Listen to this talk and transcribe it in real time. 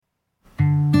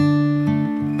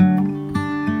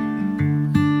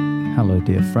Hello,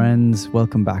 dear friends.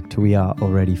 Welcome back to We Are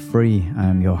Already Free.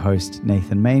 I'm your host,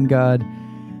 Nathan Maingard,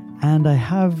 and I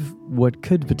have what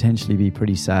could potentially be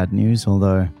pretty sad news,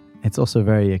 although it's also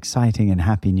very exciting and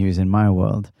happy news in my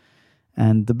world.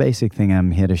 And the basic thing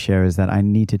I'm here to share is that I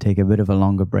need to take a bit of a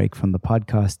longer break from the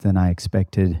podcast than I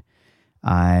expected.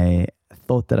 I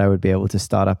thought that I would be able to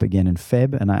start up again in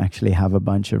Feb, and I actually have a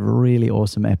bunch of really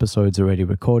awesome episodes already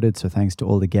recorded, so thanks to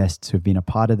all the guests who've been a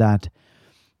part of that.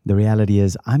 The reality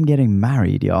is I'm getting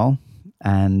married, y'all,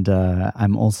 and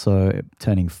I'm also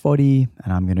turning 40,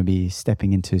 and I'm going to be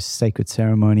stepping into sacred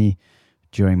ceremony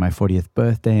during my 40th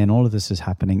birthday, and all of this is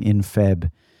happening in Feb.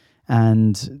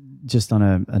 And just on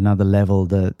another level,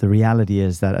 the reality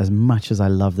is that as much as I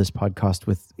love this podcast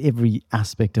with every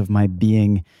aspect of my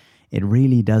being, it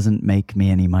really doesn't make me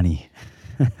any money.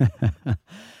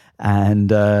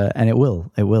 And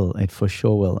it for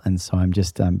sure will. And so I'm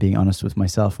just being honest with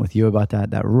myself and with you about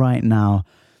that right now,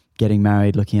 getting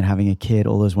married, looking at having a kid,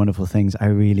 all those wonderful things, I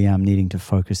really am needing to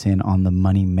focus in on the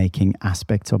money-making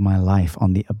aspects of my life,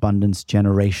 on the abundance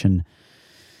generation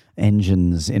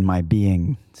engines in my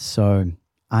being. So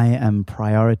I am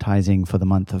prioritizing for the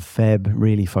month of Feb,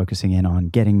 really focusing in on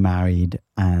getting married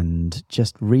and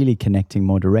just really connecting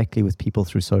more directly with people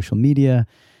through social media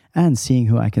and seeing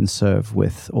who I can serve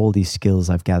with all these skills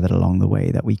I've gathered along the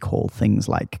way that we call things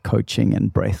like coaching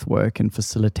and breath work and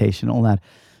facilitation, all that.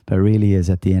 But really is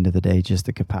at the end of the day, just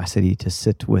the capacity to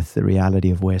sit with the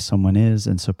reality of where someone is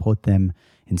and support them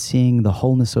in seeing the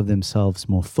wholeness of themselves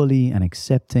more fully and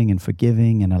accepting and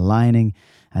forgiving and aligning.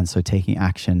 And so taking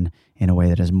action in a way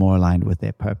that is more aligned with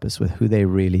their purpose, with who they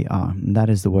really are. And that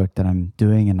is the work that I'm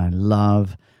doing and I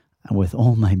love with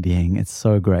all my being. It's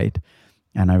so great.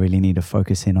 And I really need to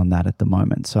focus in on that at the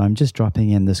moment. So I'm just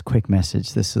dropping in this quick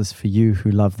message. This is for you who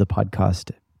love the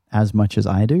podcast as much as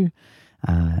I do.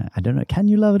 I don't know, can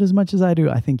you love it as much as I do?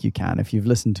 I think you can. If you've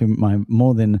listened to my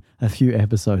more than a few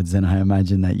episodes, then I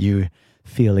imagine that you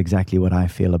feel exactly what I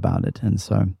feel about it. And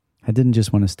so I didn't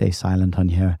just want to stay silent on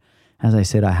here. As I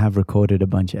said, I have recorded a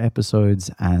bunch of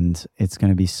episodes and it's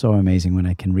going to be so amazing when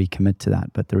I can recommit to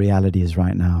that. But the reality is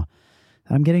right now,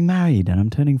 I'm getting married and I'm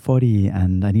turning 40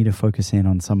 and I need to focus in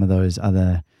on some of those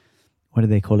other, what do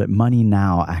they call it, money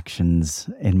now actions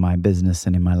in my business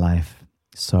and in my life.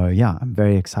 So yeah, I'm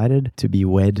very excited to be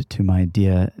wed to my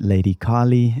dear lady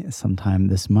Carly sometime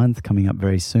this month, coming up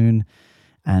very soon.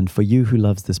 And for you who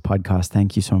loves this podcast,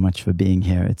 thank you so much for being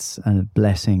here. It's a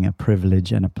blessing, a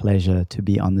privilege, and a pleasure to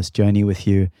be on this journey with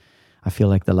you. I feel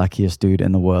like the luckiest dude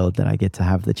in the world that I get to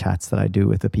have the chats that I do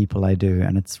with the people I do.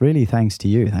 And it's really thanks to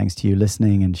you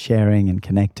listening and sharing and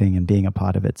connecting and being a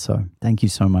part of it. So thank you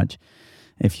so much.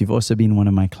 If you've also been one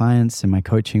of my clients in my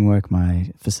coaching work, my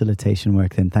facilitation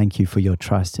work, then thank you for your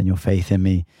trust and your faith in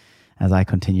me as I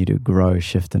continue to grow,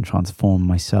 shift, and transform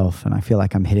myself. And I feel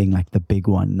like I'm hitting like the big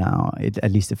one now.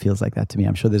 At least it feels like that to me.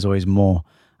 I'm sure there's always more.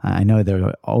 I know there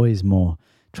are always more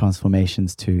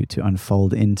transformations to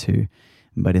unfold into.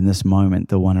 But in this moment,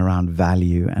 the one around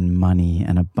value and money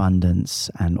and abundance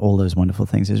and all those wonderful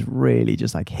things is really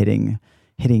just like hitting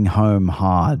home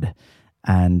hard.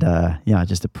 And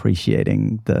just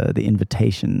appreciating the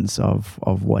invitations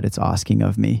of what it's asking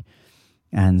of me.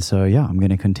 And so, I'm going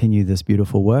to continue this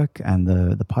beautiful work, and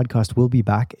the podcast will be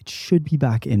back. It should be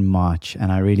back in March,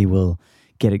 and I really will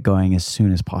get it going as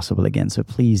soon as possible again. So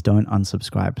please don't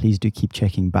unsubscribe. Please do keep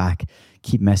checking back.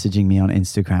 Keep messaging me on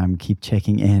Instagram. Keep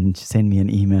checking in. Send me an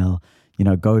email.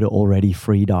 Go to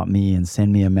alreadyfree.me and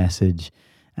send me a message.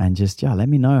 And just, let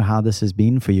me know how this has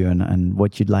been for you and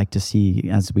what you'd like to see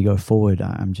as we go forward.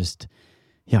 I'm just,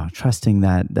 trusting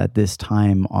that this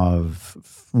time of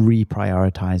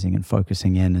reprioritizing and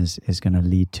focusing in is going to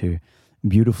lead to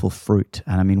beautiful fruit.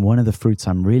 And I mean, one of the fruits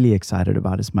I'm really excited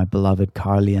about is my beloved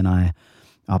Carly and I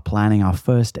are planning our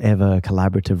first ever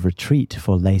collaborative retreat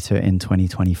for later in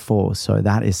 2024. So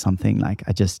that is something like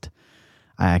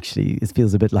it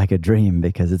feels a bit like a dream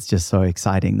because it's just so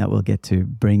exciting that we'll get to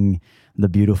bring the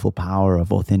beautiful power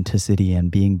of authenticity and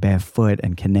being barefoot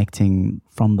and connecting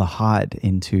from the heart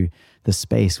into the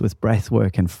space with breath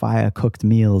work and fire-cooked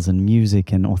meals and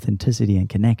music and authenticity and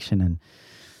connection and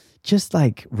just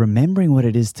like remembering what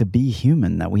it is to be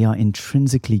human, that we are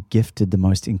intrinsically gifted the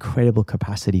most incredible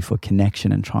capacity for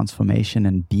connection and transformation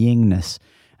and beingness.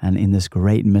 And in this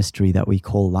great mystery that we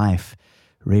call life,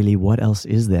 really, what else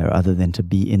is there other than to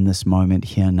be in this moment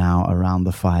here now around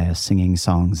the fire, singing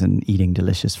songs and eating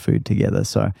delicious food together?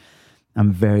 So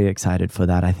I'm very excited for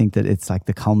that. I think that it's like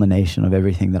the culmination of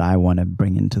everything that I want to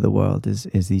bring into the world is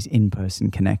these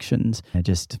in-person connections. I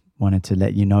just wanted to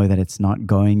let you know that it's not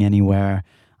going anywhere.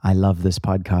 I love this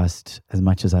podcast as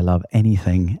much as I love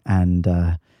anything. And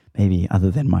maybe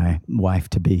other than my wife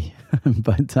to be.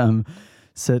 But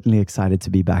certainly excited to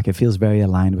be back. It feels very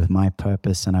aligned with my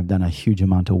purpose, and I've done a huge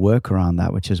amount of work around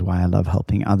that, which is why I love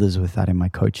helping others with that in my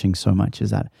coaching so much, is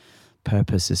that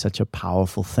purpose is such a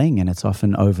powerful thing, and it's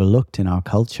often overlooked in our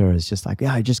culture as just like,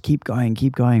 yeah, just keep going.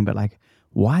 But like,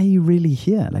 why are you really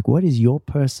here? Like, what is your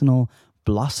personal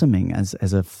blossoming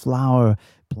as a flower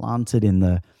planted in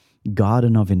the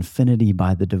garden of infinity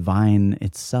by the divine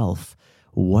itself?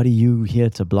 What are you here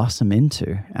to blossom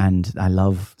into? And I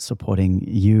love supporting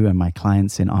you and my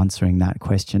clients in answering that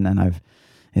question. And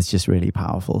it's just really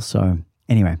powerful. So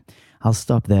anyway, I'll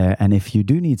stop there. And if you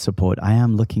do need support, I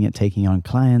am looking at taking on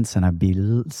clients, and I'd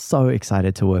be so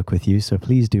excited to work with you. So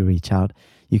please do reach out.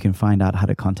 You can find out how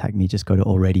to contact me. Just go to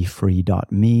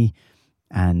alreadyfree.me.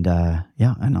 And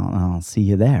and I'll see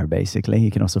you there, basically.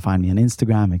 You can also find me on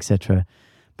Instagram, etc.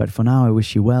 But for now, I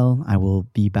wish you well. I will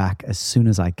be back as soon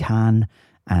as I can.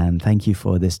 And thank you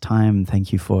for this time.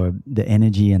 Thank you for the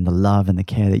energy and the love and the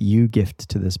care that you gift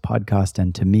to this podcast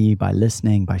and to me by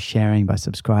listening, by sharing, by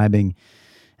subscribing.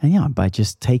 And by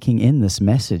just taking in this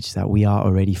message that we are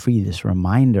already free, this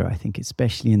reminder. I think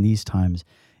especially in these times,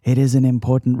 it is an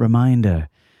important reminder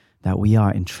that we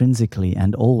are intrinsically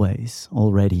and always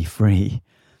already free.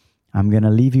 I'm going to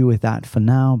leave you with that for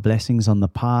now. Blessings on the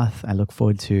path. I look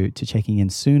forward to checking in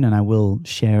soon, and I will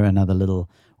share another little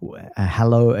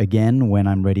hello again when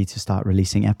I'm ready to start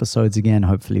releasing episodes again,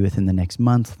 hopefully within the next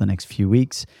month, the next few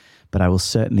weeks. But I will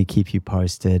certainly keep you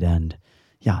posted. And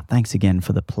thanks again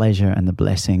for the pleasure and the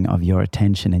blessing of your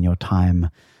attention and your time.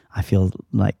 I feel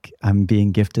like I'm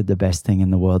being gifted the best thing in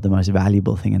the world, the most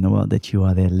valuable thing in the world, that you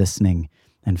are there listening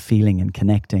and feeling and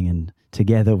connecting, and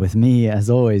together with me, as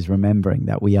always, remembering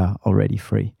that we are already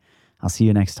free. I'll see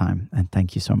you next time, and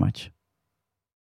thank you so much.